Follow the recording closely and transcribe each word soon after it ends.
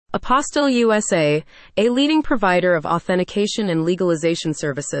Apostille USA, a leading provider of authentication and legalization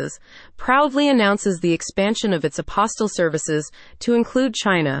services, proudly announces the expansion of its Apostille services to include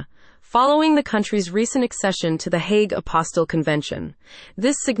China, following the country's recent accession to the Hague Apostille Convention.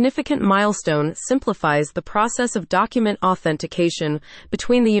 This significant milestone simplifies the process of document authentication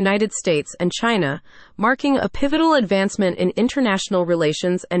between the United States and China, marking a pivotal advancement in international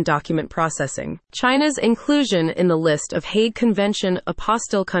relations and document processing. China's inclusion in the list of Hague Convention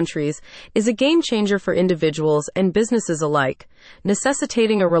Apostille countries is a game-changer for individuals and businesses alike,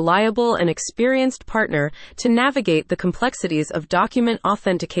 necessitating a reliable and experienced partner to navigate the complexities of document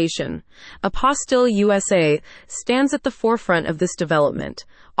authentication. Apostille USA stands at the forefront of this development,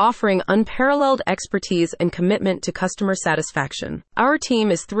 offering unparalleled expertise and commitment to customer satisfaction. Our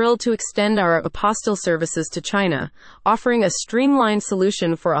team is thrilled to extend our Apostille services to China, offering a streamlined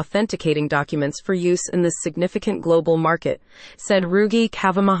solution for authenticating documents for use in this significant global market, said Rugi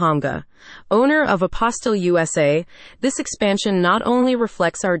Kavamahanga, owner of Apostille USA. This expansion not only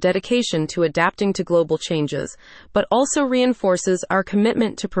reflects our dedication to adapting to global changes, but also reinforces our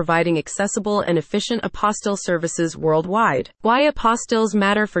commitment to providing accessible and efficient apostille services worldwide. Why apostilles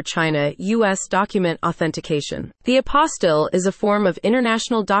matter for China-US document authentication. The apostille is a form of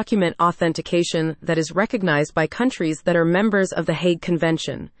international document authentication that is recognized by countries that are members of the Hague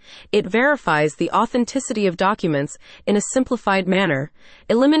Convention. It verifies the authenticity of documents in a simplified manner,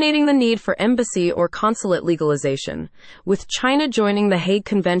 eliminating the need for embassy or consulate legalization. With China joining the Hague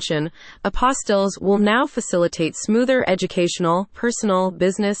Convention, apostilles will now facilitate smoother educational, personal,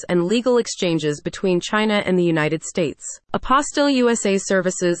 business, and legal exchanges between China and the United States. Apostille USA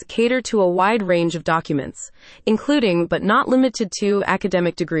services cater to a wide range of documents, including but not limited to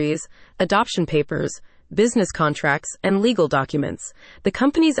academic degrees, adoption papers, business contracts, and legal documents. The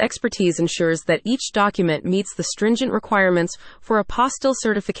company's expertise ensures that each document meets the stringent requirements for apostille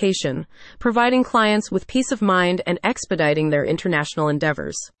certification, providing clients with peace of mind and expediting their international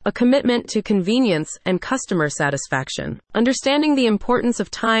endeavors. A commitment to convenience and customer satisfaction. Understanding the importance of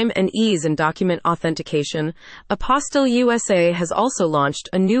time and ease in document authentication, Apostille USA has also launched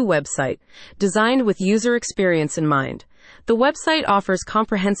a new website designed with user experience in mind. The website offers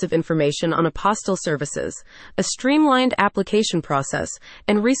comprehensive information on apostille services, a streamlined application process,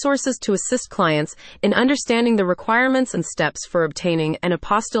 and resources to assist clients in understanding the requirements and steps for obtaining an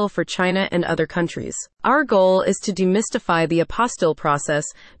apostille for China and other countries. Our goal is to demystify the apostille process,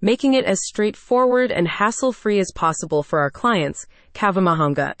 making it as straightforward and hassle-free as possible for our clients,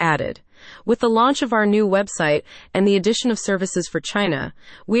 Kavamahanga added. With the launch of our new website and the addition of services for China,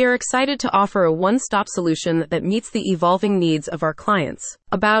 we are excited to offer a one-stop solution that meets the evolving needs of our clients.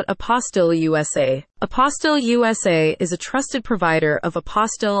 About Apostille USA. Apostille USA is a trusted provider of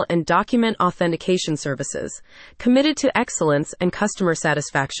apostille and document authentication services, committed to excellence and customer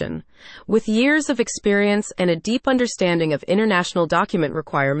satisfaction. With years of experience and a deep understanding of international document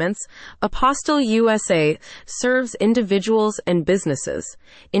requirements, Apostille USA serves individuals and businesses,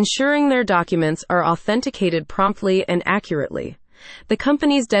 ensuring their documents are authenticated promptly and accurately. The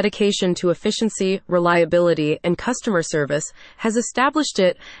company's dedication to efficiency, reliability, and customer service has established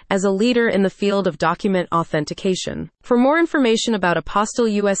it as a leader in the field of document authentication. For more information about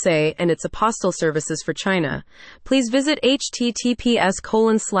Apostille USA and its apostille services for China, please visit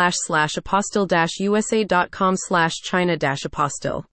https://apostille-usa.com/China-apostille.